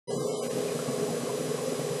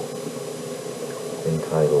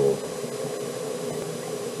entitled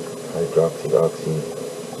hydroxy,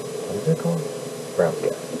 what is it called? Brown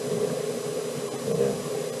gas. Yeah,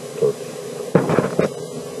 torch.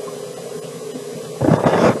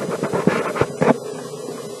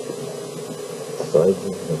 Sides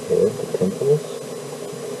of the head, the temples.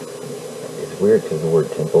 It's weird because the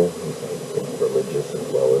word temple is like religious as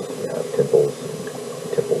well as you have temples. And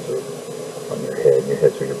temples are on your head, and your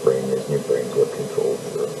head's where your brain is, and your brain's what controls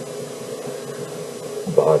your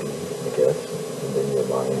body, I guess. And then your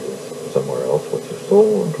mind is somewhere else. What's your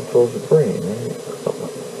soul and controls your brain, right? Or something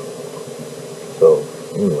like that. So,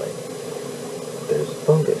 anyway, there's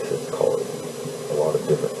fungus. It's called a lot of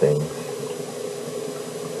different things.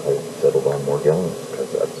 I settled on Morgellons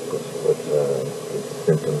because that's what its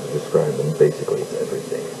symptoms describe, and basically it's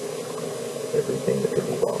everything that could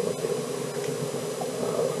be wrong with you.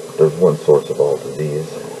 There's one source of all disease.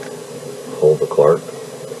 Hulda Clark.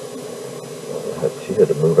 She had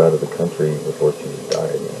to move out of the country before she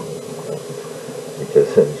died, because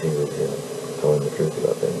she was telling the truth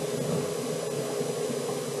about things.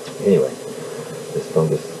 Anyway, this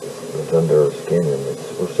fungus is under our skin, and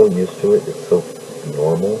we're so used to it. It's so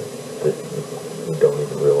normal that we don't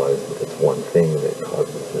even realize that it's one thing that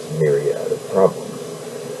causes this myriad of problems,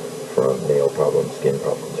 from nail problems, skin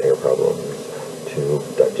problems, hair problems, to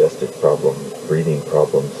digestive problems, breathing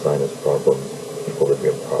problems, sinus problems,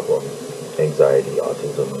 equilibrium problems, anxiety,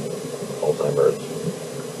 autism, Alzheimer's.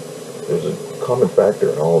 There's a common factor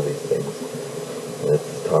in all of these things, and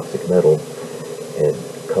it's toxic metal, and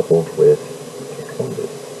coupled with fungus,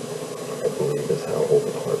 I believe is how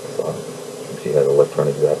Hulda Clark saw it. She had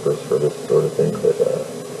electronic zappers for this sort of thing, but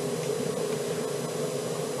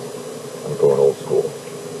I'm going old school.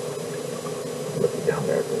 I'm looking down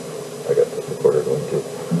there, I got this recorder going too.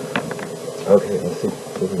 Okay, let's see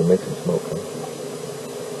if we can make some smoke, huh?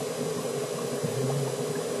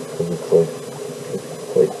 Because it's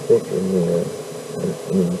quite thick in the, I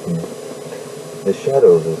mean, you can, the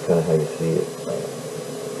shadows is kind of how you see it.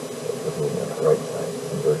 Looking on the right side, it's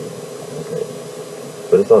inverted. Okay.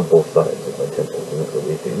 But it's on both sides of my temples, and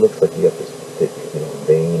it looks like you have this thick,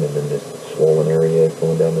 vein, and then this swollen area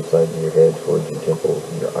going down the sides of your head towards your temples,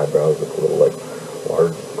 and your eyebrows look a little like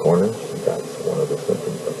large corners. That's one of the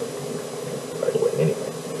symptoms of it. Right away.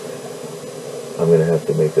 Anyway, I'm going to have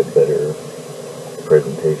to make a better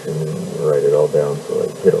presentation and write it all down so I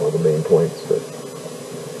hit all the main points. But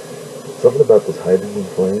something about this hydrogen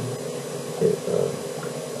flame,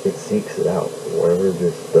 it seeks it out. Wherever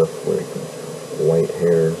this stuff, like white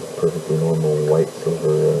hair, perfectly normal white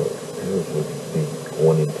silver hairs would be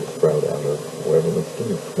wanting to sprout out of, wherever my skin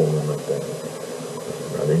is swollen like that,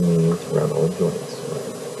 around your knees, around all the joints,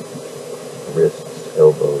 wrists,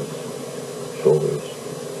 elbows, shoulders,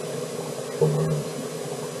 forearms.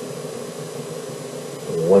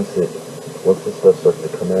 Once this stuff starts to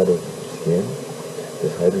come out of your skin,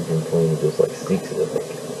 this hydrogen flame just like seeks it. Like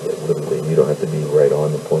literally, you don't have to be right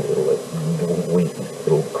on the point.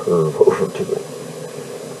 It'll curve over to it.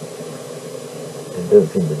 It doesn't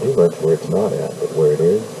seem to do much where it's not at, but where it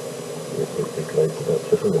is, it lights it up,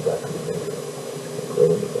 just in the back of the finger,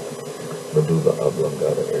 right in the back, medulla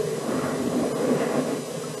oblongata area.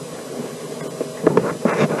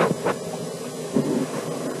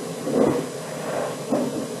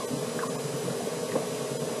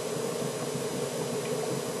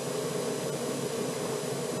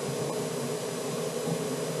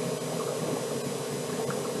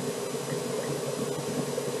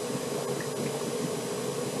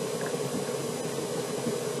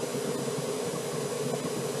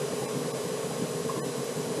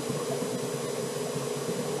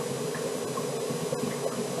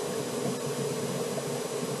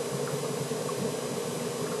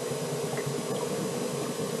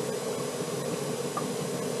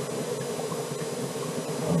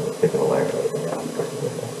 Taking a layer out of it now.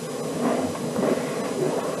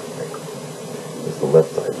 It's the left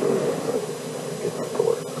side, really left side. Get the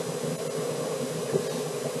door. This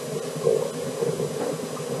door.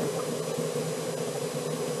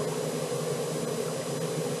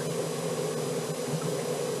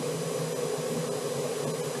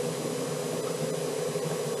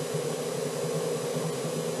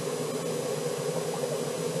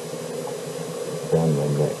 Down my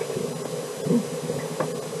neck too.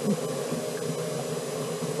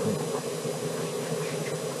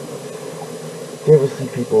 You ever see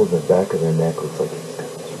people, the back of their neck looks like it's got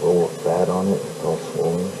this roll of fat on it, it's all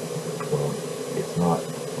swollen? Well, it's not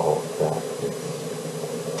all fat, it's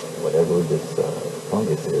whatever this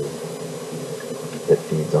fungus is that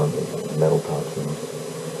feeds on the metal toxins.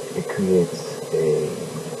 It creates an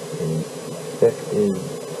infected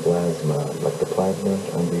plasma, like the plasma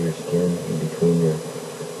under your skin, in between your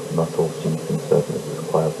muscle sheath and stuff, is this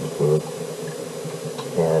plasma fluid,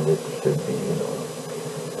 and it should be,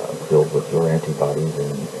 filled with your antibodies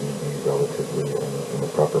and be relatively in the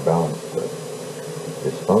proper balance. But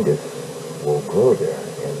this fungus will grow there,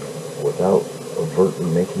 and without overtly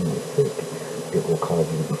making you sick, it will cause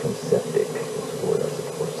you to become septic. That's the word I said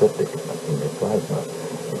before, septic in your plasma.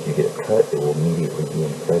 If you get a cut, it will immediately be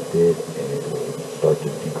infected, and it will start to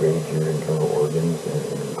degrade your internal organs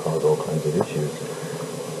and cause all kinds of issues.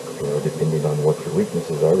 Depending on what your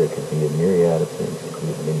weaknesses are, they could be a myriad of things. It could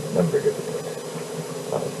be a number of different things.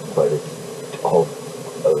 But it's all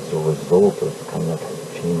as a result of kind of like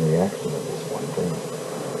a chain reaction of this one thing.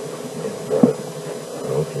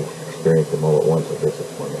 And, if you experience them all at once, I guess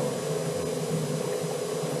it's more known.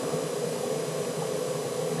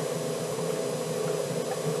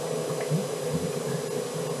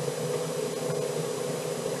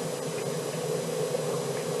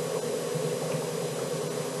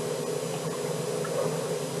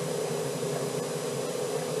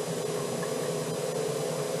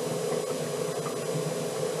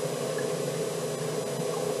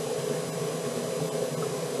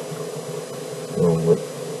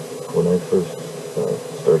 When I first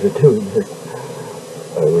started doing this,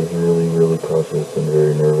 I was really, really cautious and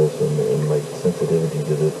very nervous, and my sensitivity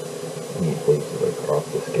to the heat was like off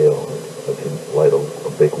the scale. I couldn't light a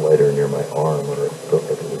big lighter near my arm, or it felt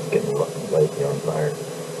like it was getting lightly on fire.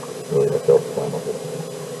 Really, I felt flammable.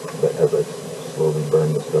 But as I slowly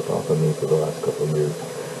burned the stuff off of me for the last couple of years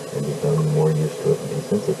and become more used to it and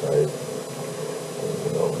desensitized,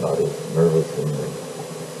 not as nervous and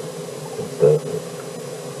stuff.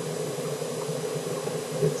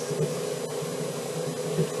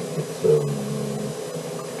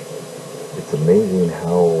 It's amazing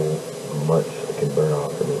how much I can burn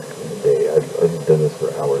off in a day. I've done this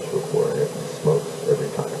for hours before, and it smokes every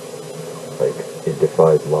time. Like, it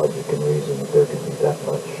defies logic and reason that there could be that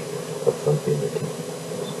much of something that keeps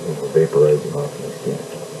vaporizing off my skin.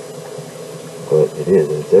 But it is,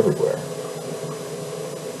 and it's everywhere.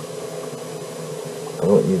 I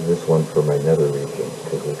don't use this one for my nether regions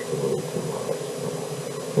because it's a little too hot.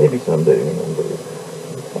 Maybe someday, but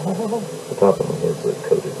the top of my head's like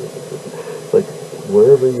coated with it. It's like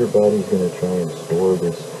wherever your body's going to try and store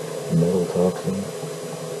this metal toxin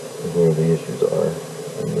is where the issues are.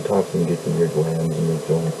 And the toxin gets in your glands and your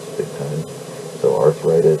joints big time. So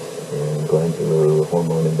arthritis and glandular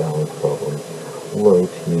hormone imbalance problems, low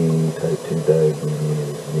T, type 2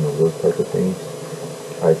 diabetes, those type of things,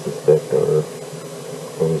 I suspect are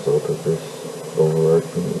a result of this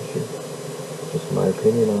overarching issue. Just my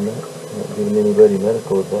opinion on that. Not giving anybody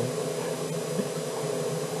medical advice.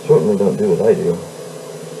 Certainly don't do what I do.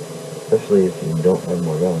 Especially if you don't have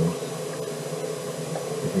more gallons.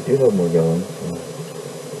 If you do have more gallons,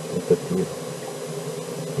 it's up to you.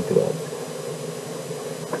 Think about it.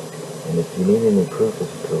 And if you need any proof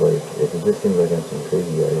as to, like, if it just seems like I'm some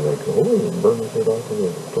crazy guy, like, oh, burn this shit off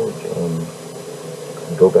with a torch,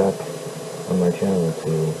 go back on my channel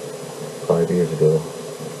to 5 years ago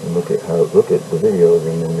and look at the videos,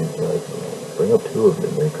 and then bring up 2 of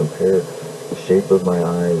them and compare the shape of my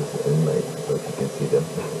eyes and like you can see them,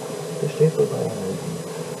 the shape of my eyes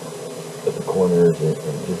at the corners and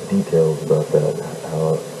just details about that,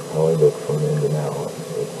 how I look from then to now.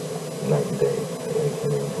 It's night and day. I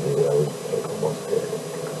can't even believe it. I was like almost there,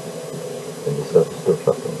 and the stuff is still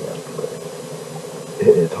fucking me up. But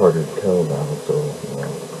it's harder to tell now, so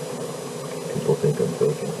people think I'm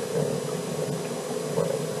faking it.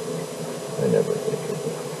 Whatever. I never think it.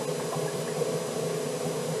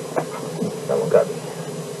 That one got me.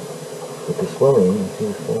 But the swelling, you see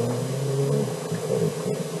the swelling?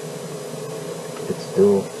 It's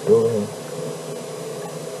still there.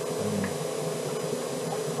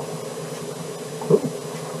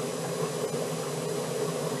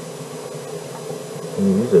 When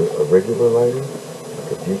you use a regular lighter, like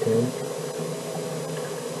a butane,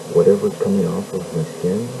 whatever's coming off of my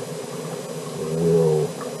skin will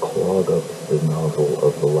clog up the nozzle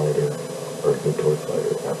of the lighter, or the torch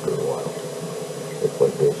lighter, after a while. It's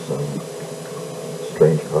like there's some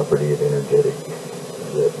strange property of energetic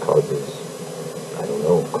that causes, I don't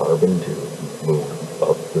know, carbon to move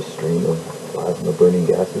up the stream of plasma burning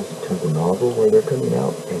gases to the nozzle where they're coming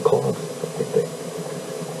out and clogs the thing.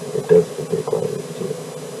 It does for big lighters too.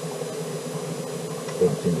 It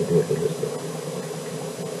doesn't seem to do it for this though.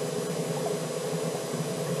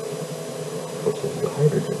 Versus the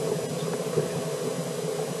hydrogen ones.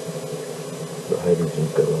 The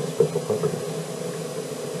hydrogen's got all special properties.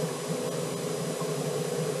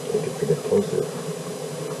 Make it pretty explosive.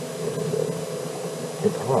 And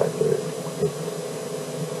it's hot, but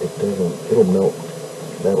it doesn't, it'll melt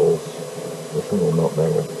metals. This thing will melt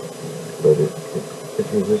metal, but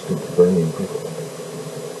it's resistant to burning people.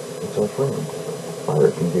 It's our friend.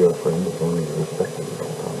 Fire can be our friend as long as you respect it at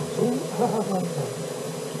all times. So,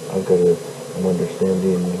 I've got an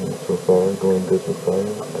understanding so far, going good with fire.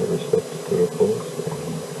 I respect it to the fullest,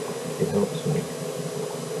 and it helps me,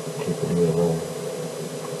 keeping me alive.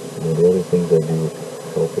 The other things I do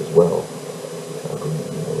help as well.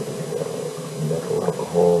 The methyl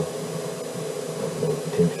alcohol,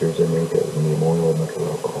 tinctures I make out of neem oil, methyl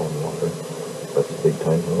alcohol, and water. That's a big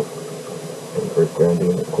time help. And earth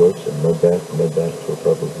grounding, of course, and mud baths. Mud baths were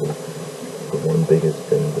probably the one biggest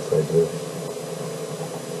thing besides this.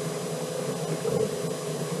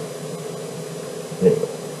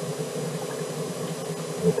 Anyway,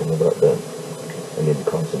 I think I'm about done. I need to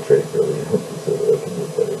concentrate really so that I can do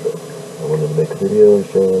better, but I wanted to make a video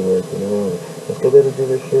showing like, let's go better do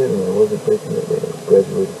this shit, and I wasn't taking it, but I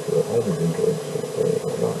graduated to a hydrogen drug, so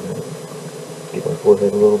why not, man? Get my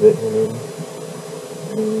forehead a little bit here, maybe.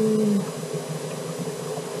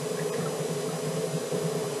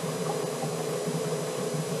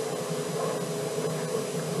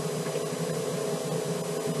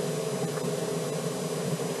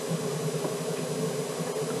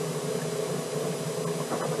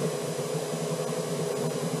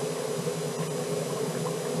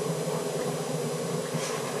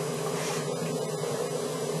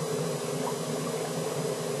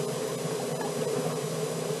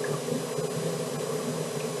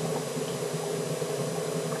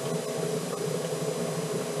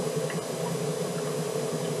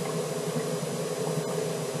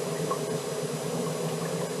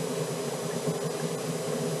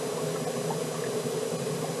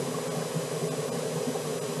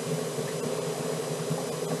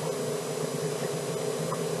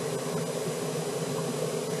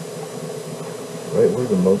 Right where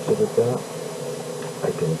the most of it's at,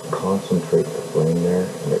 I can concentrate the flame there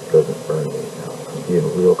and it doesn't burn me. Now, I'm being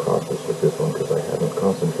real cautious with this one because I haven't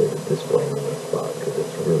concentrated this flame in this spot because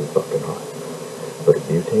it's really fucking hot. But a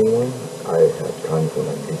butane one, I have times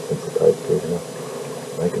when I'm desensitized to it enough.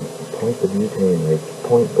 I can point the butane like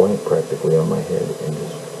point blank practically on my head and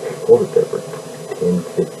just hold it there for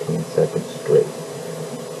 10-15 seconds straight.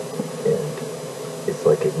 And it's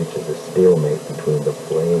like it reaches a stalemate between the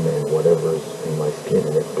flame and whatever's in my skin,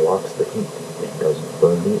 and it blocks the heat. It doesn't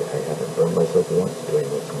burn me. I haven't burned myself once doing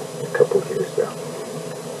this in a couple of years now.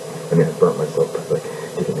 I mean, I burnt myself by like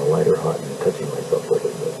getting a lighter hot and touching myself with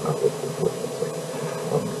it, but not with the flame.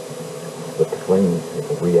 But the flame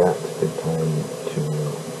reacts big time to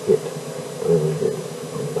it, whatever it is.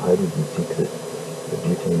 And the hydrogen seeks it. The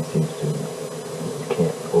butane seems to, you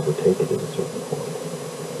can't overtake it at a certain point.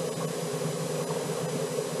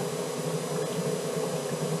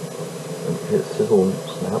 It sizzle and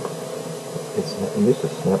snap. It used to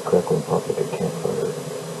snap, crackle, and pop like a campfire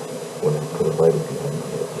when I put a lighter behind my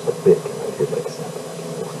head, just a bit, and I'd hear like snap,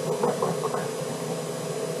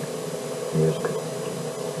 years ago.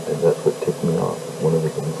 And that's what ticked me off. One of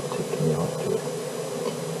the things that ticked me off to it.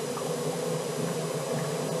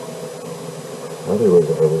 Another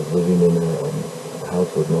was I was living in a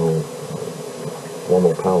house with no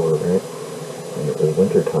formal power, right? And it was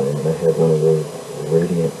winter time, and I had one of those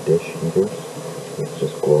radiant dish heaters with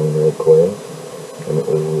just glowing red coils, and it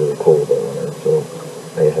was really cold that winter, so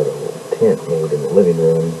I had a little tent made in the living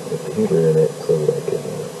room with the heater in it so that I could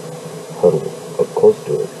huddle up close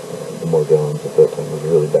to it. The more gallons at that time was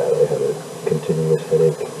really bad. I had a continuous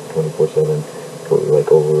headache 24/7 for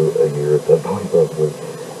like over a year at that point probably,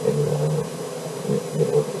 and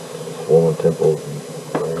swollen temples and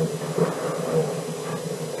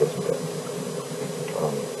get some bad.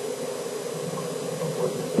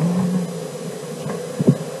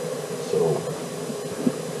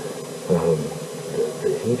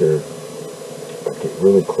 The heater, I get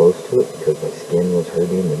really close to it because my skin was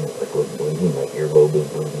hurting and it was bleeding, my earlobe was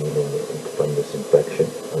bleeding, and from this infection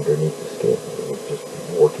underneath the skin. It was just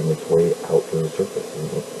working its way out to the surface. And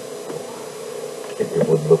it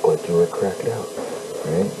would look like you were cracked out,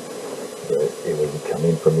 right? But it was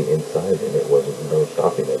coming from the inside, and it wasn't no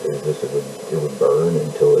stopping it. It was just it would burn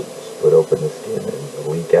until it split open the skin and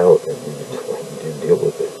leak out, and you just like to deal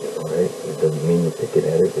with it, right? It doesn't mean you're picking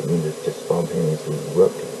at it. It means it's just spontaneously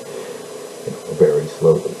erupting, very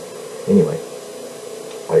slowly. Anyway,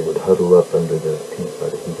 I would huddle up under the tent by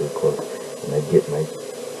the heater close, and I'd get my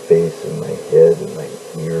face and my head and my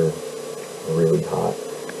ear really hot,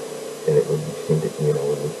 and it would seem to, it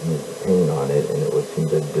would use the pain on it, and it would seem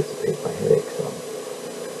to dissipate my headache some.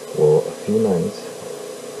 Well, a few nights,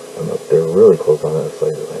 I'm up there really close on it. It's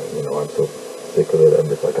like, I'm so sick of it. I'm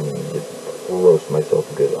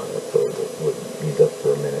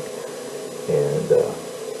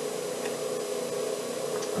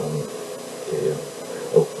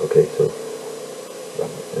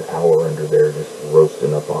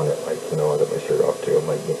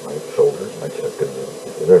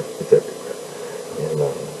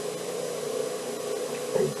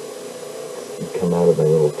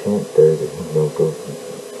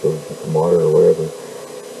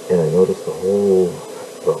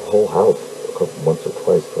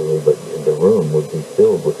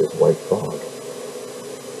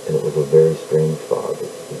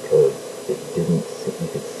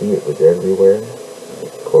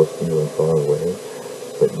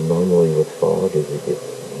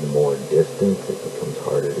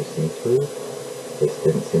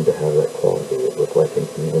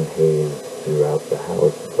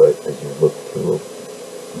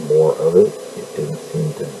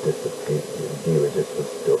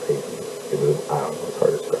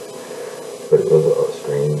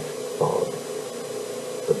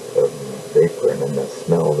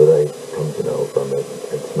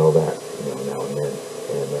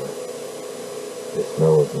The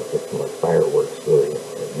smell is like fireworks, really.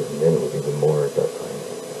 And then it was even more at that time.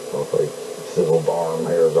 So if I sizzled arm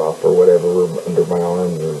hairs off or whatever under my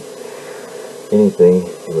arms or anything,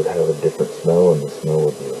 it would have a different smell, and the smell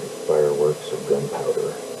would be like fireworks or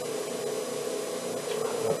gunpowder.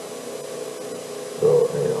 So,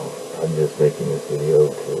 I'm just making this video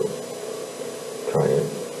to try and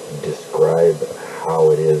describe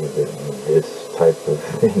how it is that this type of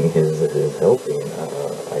thing is helping.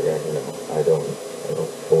 I don't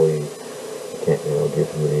fully, can't, give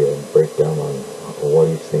you a breakdown on what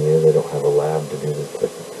each thing is. I don't have a lab to do this type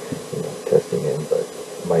of, testing in, but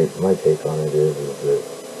my take on it is that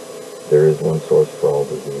there is one source for all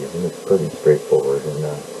disease, and it's pretty straightforward. And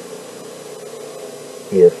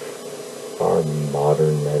if our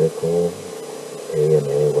modern medical,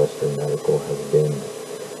 AMA, Western medical, has been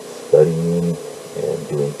studying and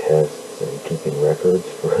doing tests and keeping records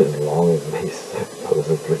for as long as they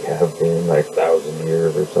supposedly have been, like 1,000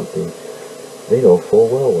 years or something, they know full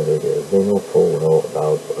well what it is. They know full well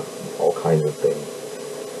about all kinds of things.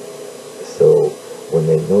 So when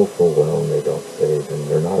they know full well and they don't say, then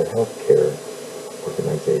they're not a healthcare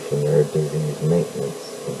organization, they're a disease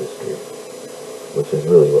maintenance industry, which is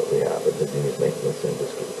really what we have, a disease maintenance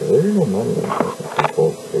industry. Because there's no money in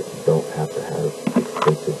people that don't have to have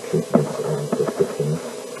expensive treatments and prescriptions.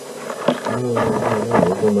 There's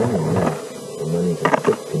no money in that. The money's in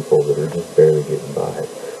sick people that are just barely getting by,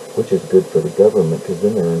 which is good for the government because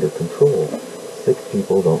then they're under control. Sick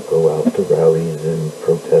people don't go out to rallies and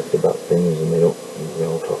protest about things, and they don't,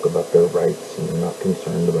 talk about their rights, and they're not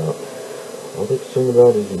concerned about. All they're concerned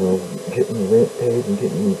about is, getting rent paid and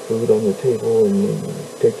getting food on the table and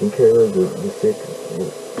taking care of the sick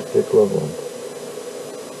loved ones.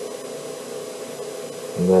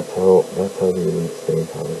 And that's how the elite stay,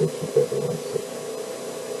 how do they keep everyone sick.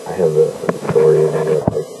 I have a story in there,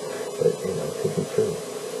 but it could be true.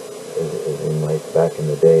 As in, like, back in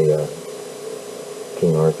the day,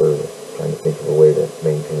 King Arthur was trying to think of a way to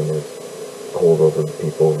maintain his hold over the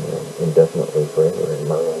people indefinitely forever, and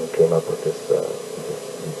Merlin came up with this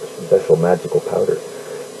special magical powder.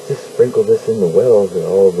 Just sprinkle this in the wells that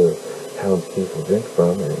all the townspeople drink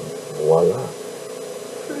from, and voila,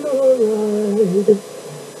 fluoride.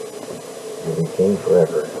 You'll be king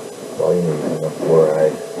forever. That's all you need is enough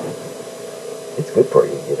fluoride. It's good for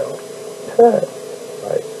you, Right.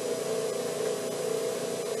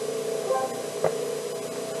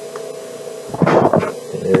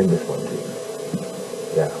 And they're in this one too.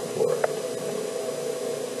 Yeah, fluoride.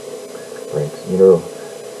 Ranks,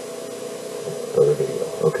 other video.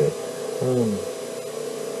 Okay.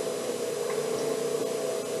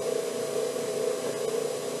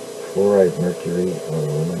 Fluoride, mercury, and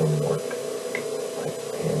aluminum work like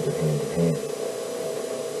hand in hand.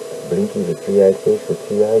 Blinky's a three-eyed fish with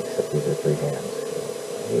 2 eyes, except these are 3 hands.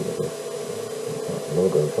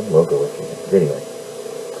 Some logo with 3 hands. Anyway,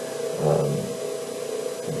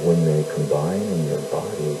 when they combine in your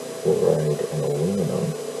body, fluoride and aluminum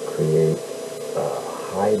create a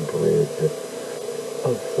hybrid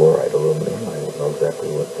of fluoride aluminum. I don't know exactly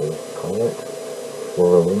what they call it.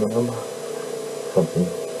 Fluoroaluminum, something.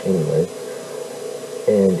 Anyway,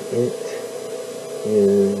 and it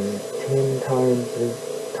is 10 times as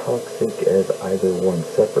toxic as either one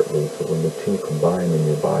separately. So when the two combine in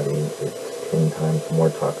your body, it's 10 times more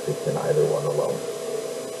toxic than either one alone.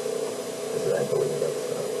 I believe that's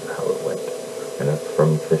how it went, and that's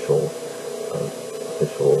from official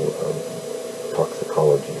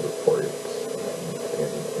toxicology reports and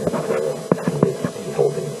PhD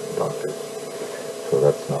holding doctors. So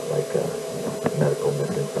that's not like medical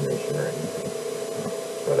misinformation or anything.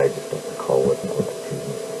 But I just don't recall what the two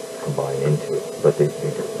combine into it. But they do.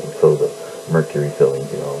 So the mercury fillings,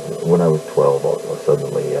 when I was 12,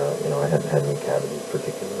 suddenly, I hadn't had any cavities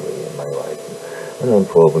particularly in my life. And I'm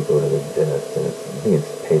 12, we go to the dentist, and it's being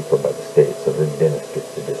paid for by the state, so the dentist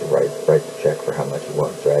gets to just write the check for how much he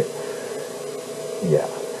wants, right? Yeah.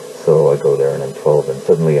 So I go there, and I'm 12, and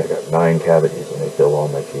suddenly I got 9 cavities, and they fill all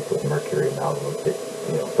my teeth with mercury amalgam,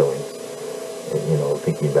 fillings. And,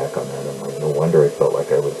 thinking back on that, I'm like, no wonder I felt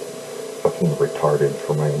like I was fucking retarded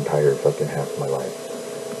for my entire fucking half of my life.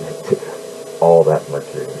 All that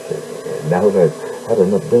mercury and shit. And now that I've had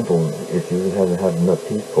enough dental issues and haven't had enough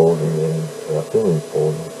teeth pulled and fillings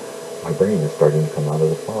pulled, my brain is starting to come out of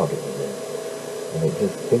the fog again. And I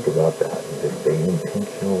just think about that. They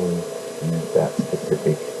intentionally use that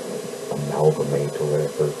specific amalgamate or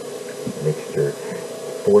whatever mixture,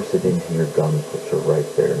 force it into your gums, which are right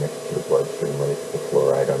there next to your bloodstream, where they put the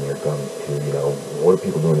fluoride on your gums too. What do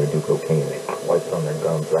people do when they do cocaine? They wipe it on their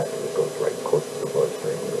gums, right? It goes right close to the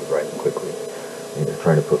bloodstream. It goes right quickly. And they're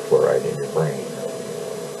trying to put fluoride in your brain.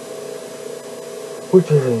 Which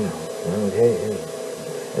is, hey, hey.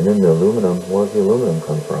 And then the aluminum, where does the aluminum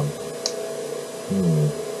come from?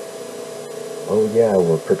 Oh yeah,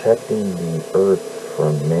 we're protecting the Earth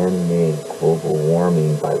from man-made global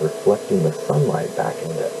warming by reflecting the sunlight back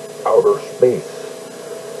into outer space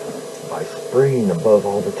by spraying above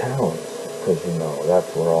all the towns. Because,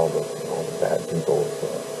 that's where all the bad people's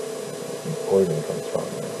poison comes from,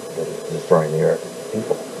 that is destroying the Earth.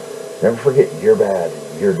 People. Never forget, you're bad,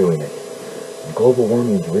 you're doing it. Global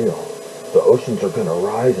warming is real. The oceans are going to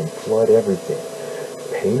rise and flood everything.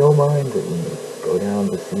 Pay no mind that when you go down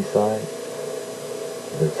the seaside,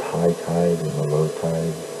 this high tide and the low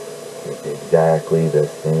tide, it's exactly the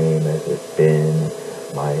same as it's been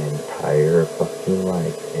my entire fucking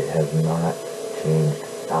life. It has not changed,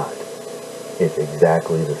 not. It's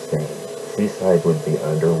exactly the same. Seaside would be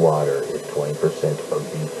underwater if 20% of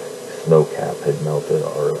the snow cap had melted,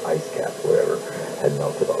 or ice cap, whatever, had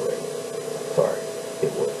melted already. Sorry,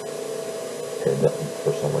 it would. And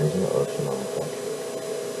for some reason, the ocean almost won't.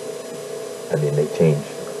 I mean, they change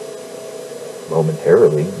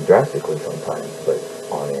momentarily, drastically sometimes, but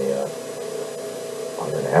on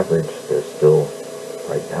an average, they're still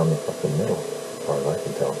right down the fucking middle, as far as I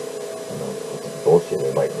can tell. It's bullshit.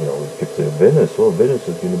 They might, we picked Venice. Well, Venice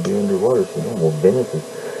is going to be underwater. So no, well, Venice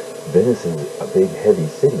is a big, heavy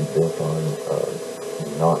city built on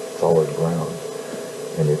not solid ground,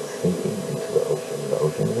 and it's sinking into the ocean. The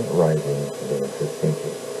ocean isn't rising. Venice is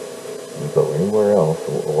sinking. You go anywhere else,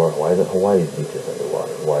 or why isn't Hawaii's beaches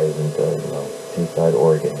underwater? Why isn't, Seaside,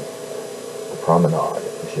 Oregon, the promenade?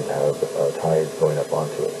 You should have tides going up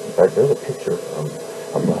onto it. In fact, there's a picture,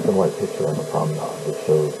 a black and white picture on the promenade that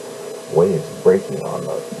shows waves breaking on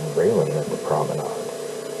the railing at the promenade.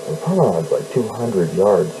 And the promenade's like 200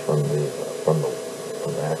 yards from the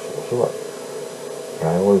actual shore.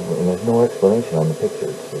 And there's no explanation on the picture.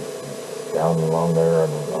 It's just down along there on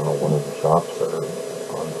one of the shops, or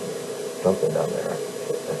on something down there.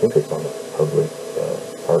 I think it's on the public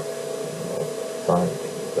park sign,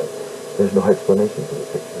 but there's no explanation for the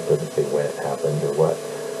picture. It doesn't say when it happened or what.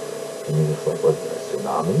 And you're just like, was there a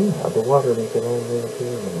tsunami? How'd the water make it all the way up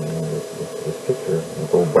here? And this picture, this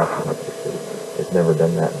old black and white picture, it's never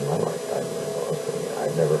done that in my lifetime.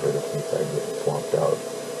 I've never heard of Seaside getting swamped out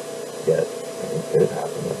yet. I mean, it could have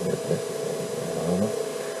happened. I don't know.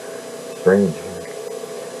 Strange.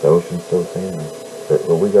 The ocean's so sandy. But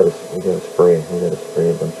we gotta spray a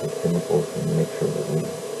bunch of chemicals and make sure that we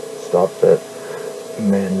stop that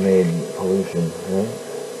man-made pollution, right?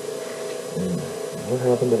 And what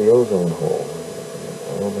happened to the ozone hole?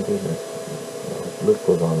 Oh my goodness. The list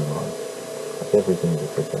goes on and on. Like, everything's a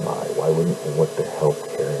freaking lie. What the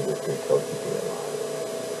healthcare industry tells you to be a lie?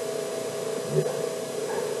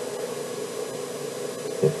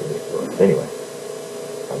 It's ridiculous. Anyway,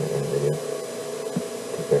 I'm going to end the video.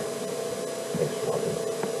 Take care. Thanks for watching.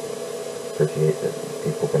 Appreciate that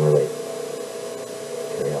people can relate.